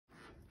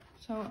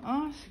So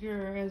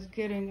Oscar is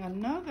getting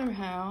another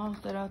house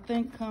that I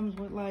think comes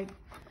with like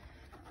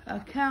a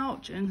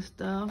couch and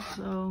stuff.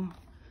 So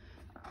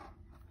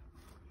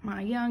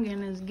my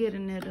youngin is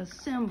getting it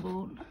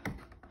assembled.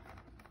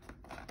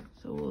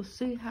 So we'll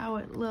see how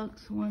it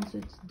looks once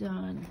it's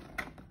done.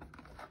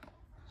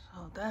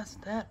 So that's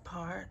that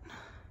part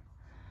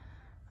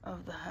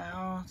of the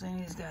house.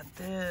 And he's got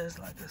this,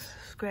 like a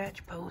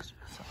scratch post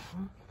or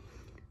something.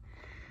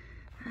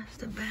 That's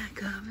the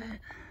back of it.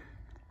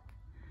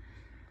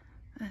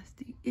 That's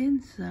the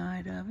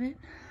inside of it.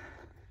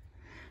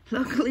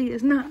 Luckily,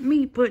 it's not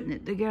me putting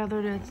it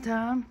together this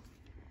time.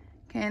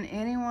 Can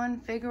anyone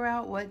figure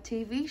out what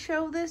TV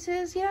show this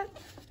is yet?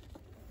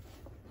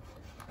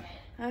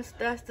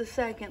 That's the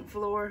second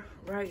floor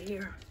right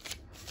here.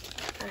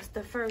 That's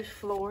the first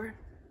floor.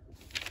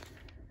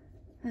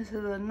 This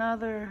is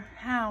another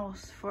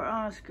house for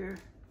Oscar.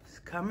 It's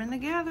coming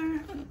together.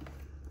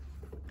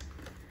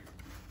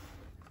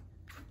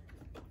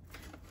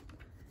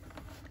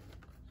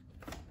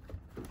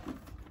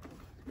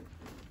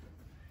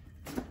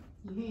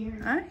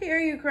 I hear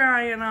you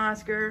crying,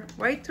 Oscar.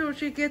 Wait till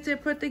she gets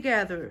it put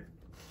together.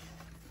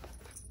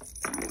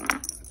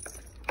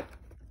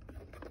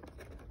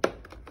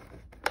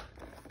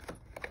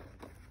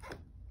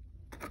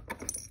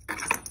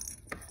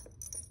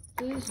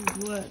 This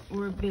is what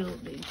we're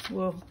building.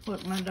 Well,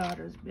 what my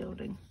daughter's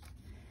building.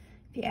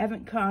 If you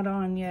haven't caught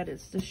on yet,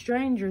 it's the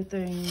Stranger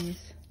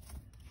Things.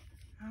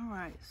 All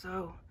right,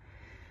 so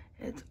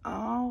it's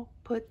all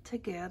put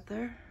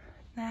together.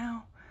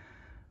 Now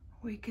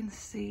we can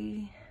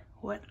see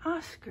what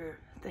Oscar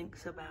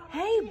thinks about it.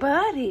 Hey,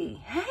 buddy.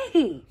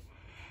 Hey.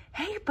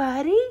 Hey,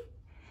 buddy.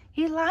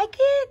 You like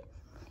it?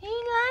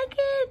 You like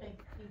it?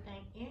 You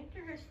think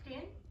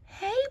interesting?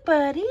 Hey,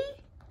 buddy.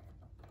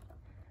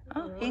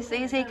 Oh, he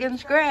sees he can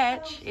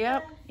scratch.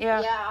 Yep,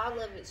 yeah. Yeah, I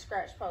love it.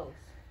 Scratch post.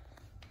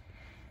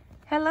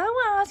 Hello,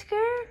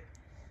 Oscar.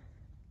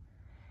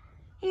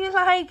 You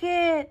like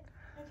it?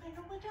 I think,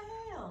 what the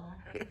hell?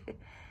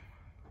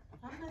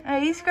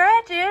 He's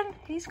scratching.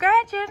 He's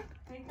scratching.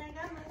 I think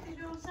I must be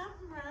doing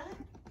something right.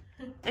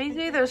 He's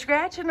either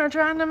scratching or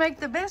trying to make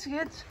the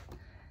biscuits.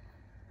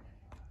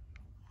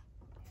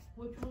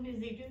 Which one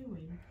is he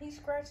doing? He's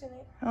scratching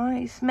it. Oh,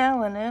 he's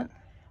smelling it.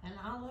 And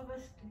all of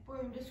us were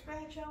to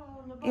scratch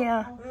on the bottom.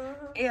 Yeah.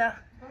 Yeah.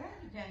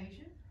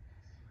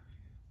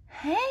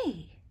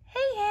 Hey.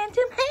 Hey,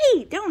 handsome.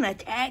 Hey, don't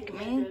attack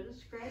me.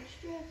 Scratch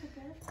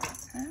Jessica.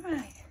 All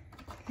right.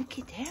 Look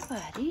at there,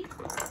 buddy.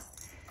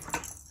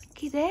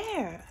 Looky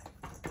there.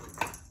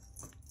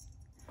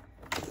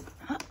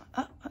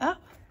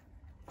 Up.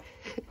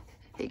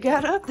 He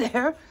got up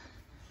there.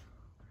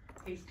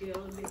 He's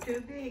still a bit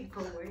too big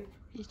for it.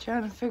 He's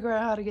trying to figure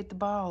out how to get the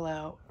ball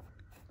out.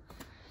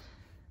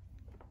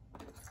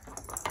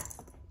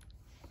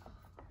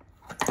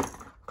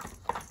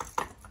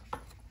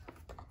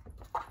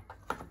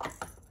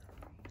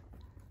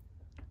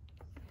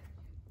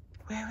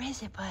 Where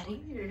is it,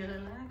 buddy?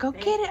 Go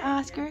get it,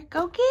 Oscar.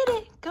 Go get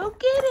it. Go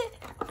get it.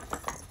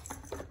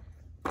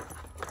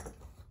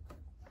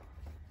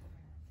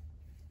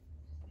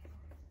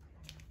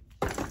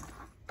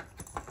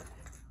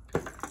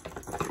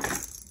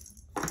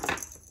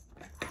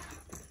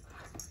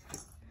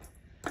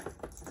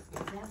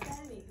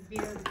 Be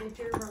able to get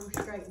your room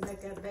straightened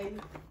back up, baby.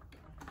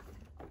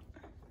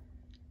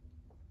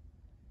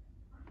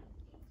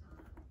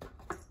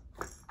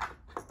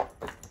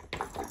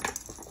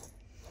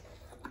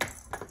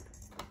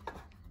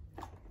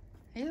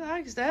 He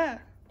likes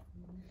that.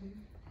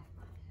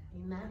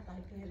 You might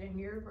like that in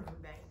your room,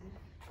 baby.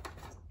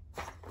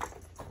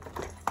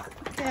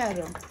 Look at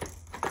him.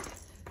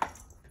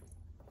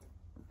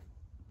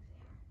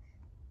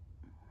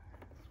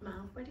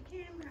 Smile for the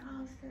camera,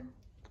 Oscar.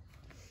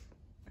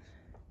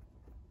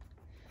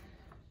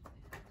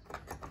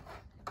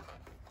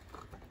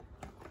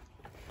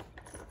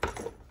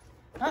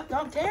 Oh,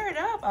 don't tear it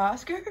up,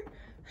 Oscar.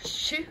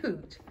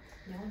 Shoot.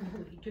 No,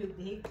 you're too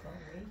big for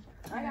me.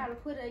 I gotta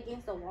put it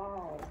against the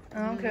wall.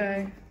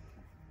 Okay.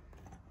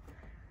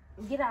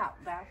 Get out,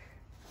 Beth.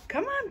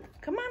 Come on,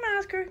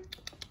 Oscar.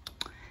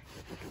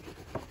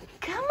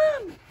 Come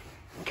on.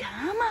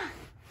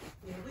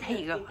 There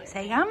you go.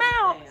 Say I'm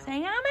out. Say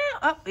I'm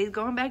out. Oh, he's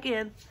going back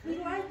in. You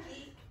like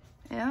it?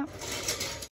 Yeah.